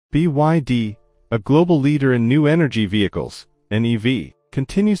BYD, a global leader in new energy vehicles, and EV,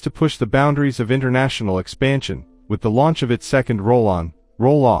 continues to push the boundaries of international expansion with the launch of its second roll-on,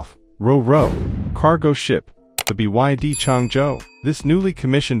 roll-off, ro-ro cargo ship, the BYD Changzhou. This newly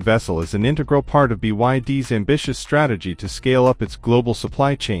commissioned vessel is an integral part of BYD's ambitious strategy to scale up its global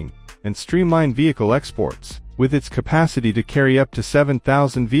supply chain and streamline vehicle exports. With its capacity to carry up to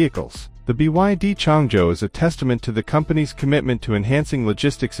 7,000 vehicles, the BYD Changzhou is a testament to the company's commitment to enhancing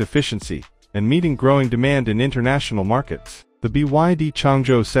logistics efficiency and meeting growing demand in international markets. The BYD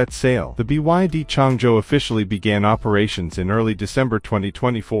Changzhou set sail. The BYD Changzhou officially began operations in early December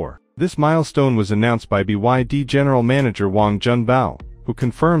 2024. This milestone was announced by BYD General Manager Wang Junbao, who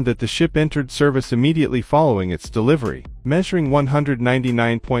confirmed that the ship entered service immediately following its delivery. Measuring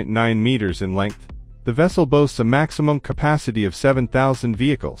 199.9 meters in length, the vessel boasts a maximum capacity of 7,000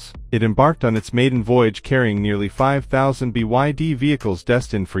 vehicles. It embarked on its maiden voyage carrying nearly 5,000 BYD vehicles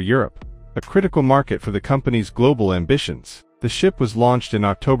destined for Europe, a critical market for the company's global ambitions. The ship was launched in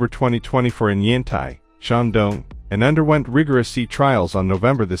October 2024 in Yantai, Shandong, and underwent rigorous sea trials on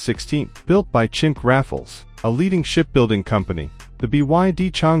November 16. Built by Chink Raffles, a leading shipbuilding company, the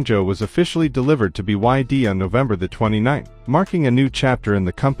BYD Changzhou was officially delivered to BYD on November 29, marking a new chapter in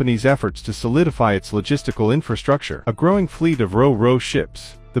the company's efforts to solidify its logistical infrastructure. A growing fleet of ro-ro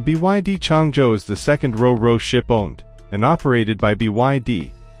ships. The BYD Changzhou is the second ro-ro ship owned and operated by BYD,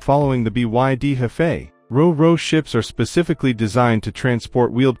 following the BYD Hefei. Ro-ro ships are specifically designed to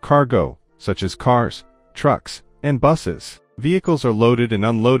transport wheeled cargo, such as cars, trucks, and buses. Vehicles are loaded and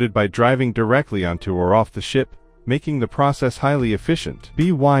unloaded by driving directly onto or off the ship, making the process highly efficient.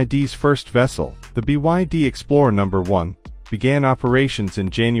 BYD's first vessel, the BYD Explorer No. 1, began operations in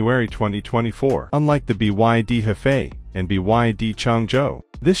January 2024. Unlike the BYD Hefei and BYD Changzhou,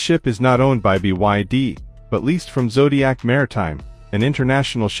 this ship is not owned by BYD, but leased from Zodiac Maritime, an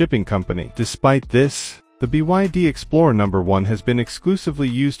international shipping company. Despite this, the BYD Explorer No. 1 has been exclusively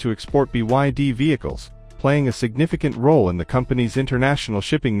used to export BYD vehicles, playing a significant role in the company's international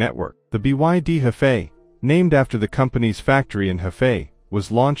shipping network. The BYD Hefei, named after the company's factory in Hefei,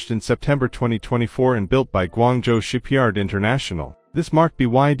 was launched in September 2024 and built by Guangzhou Shipyard International. This marked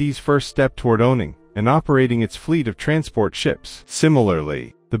BYD's first step toward owning and operating its fleet of transport ships.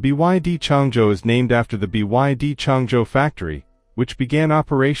 Similarly, the BYD Changzhou is named after the BYD Changzhou factory, which began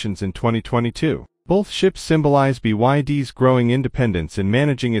operations in 2022. Both ships symbolize BYD's growing independence in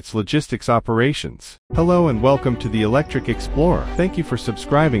managing its logistics operations. Hello and welcome to the Electric Explorer. Thank you for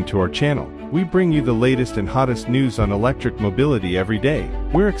subscribing to our channel. We bring you the latest and hottest news on electric mobility every day.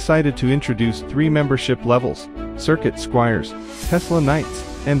 We're excited to introduce 3 membership levels: Circuit Squires, Tesla Knights,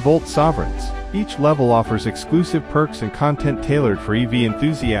 and Volt Sovereigns. Each level offers exclusive perks and content tailored for EV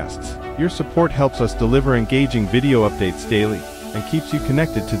enthusiasts. Your support helps us deliver engaging video updates daily and keeps you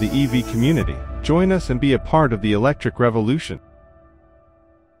connected to the EV community. Join us and be a part of the electric revolution.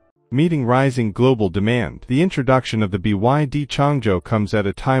 Meeting rising global demand. The introduction of the BYD Changzhou comes at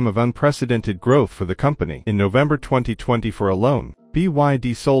a time of unprecedented growth for the company. In November 2024 alone,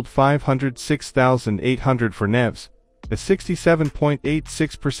 BYD sold 506,800 NEVs, a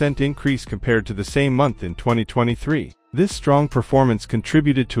 67.86% increase compared to the same month in 2023. This strong performance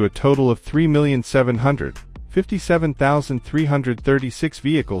contributed to a total of 3,757,336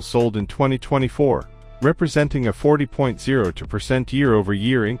 vehicles sold in 2024, representing a 40.02%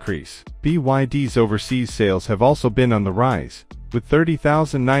 year-over-year increase. BYD's overseas sales have also been on the rise, with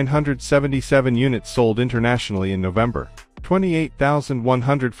 30,977 units sold internationally in November,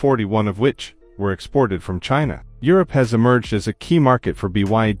 28,141 of which were exported from China. Europe has emerged as a key market for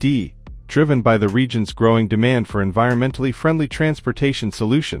BYD, driven by the region's growing demand for environmentally friendly transportation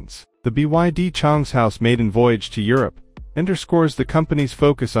solutions. The BYD Changzhou's maiden voyage to Europe underscores the company's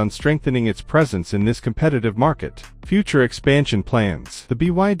focus on strengthening its presence in this competitive market. Future expansion plans. The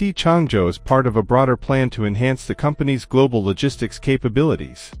BYD Changzhou is part of a broader plan to enhance the company's global logistics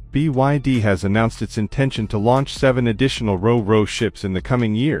capabilities. BYD has announced its intention to launch 7 additional ro-ro ships in the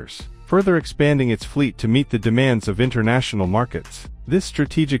coming years, further expanding its fleet to meet the demands of international markets. This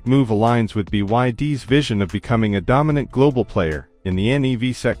strategic move aligns with BYD's vision of becoming a dominant global player in the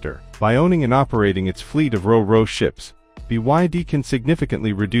NEV sector. By owning and operating its fleet of ro-ro ships, BYD can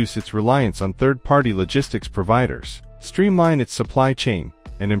significantly reduce its reliance on third-party logistics providers, streamline its supply chain,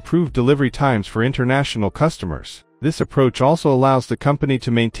 and improve delivery times for international customers. This approach also allows the company to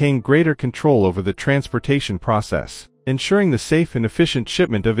maintain greater control over the transportation process, ensuring the safe and efficient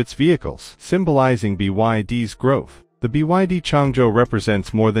shipment of its vehicles. Symbolizing BYD's growth. The BYD Changzhou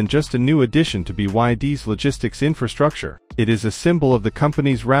represents more than just a new addition to BYD's logistics infrastructure. It is a symbol of the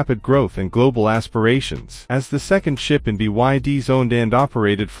company's rapid growth and global aspirations. As the second ship in BYD's owned and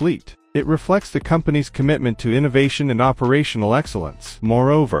operated fleet, it reflects the company's commitment to innovation and operational excellence.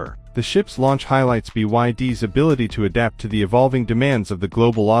 Moreover, the ship's launch highlights BYD's ability to adapt to the evolving demands of the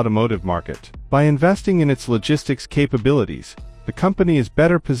global automotive market. By investing in its logistics capabilities, the company is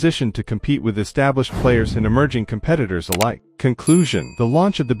better positioned to compete with established players and emerging competitors alike. Conclusion: the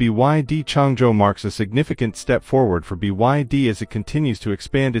launch of the BYD Changzhou marks a significant step forward for BYD as it continues to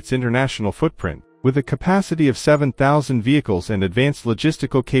expand its international footprint. With a capacity of 7,000 vehicles and advanced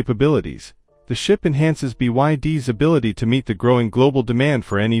logistical capabilities, the ship enhances BYD's ability to meet the growing global demand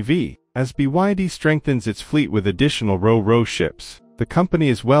for NEV. As BYD strengthens its fleet with additional Ro-Ro ships, the company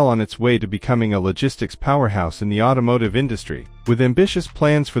is well on its way to becoming a logistics powerhouse in the automotive industry. With ambitious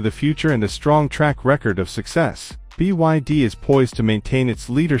plans for the future and a strong track record of success, BYD is poised to maintain its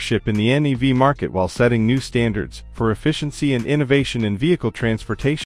leadership in the NEV market while setting new standards for efficiency and innovation in vehicle transportation.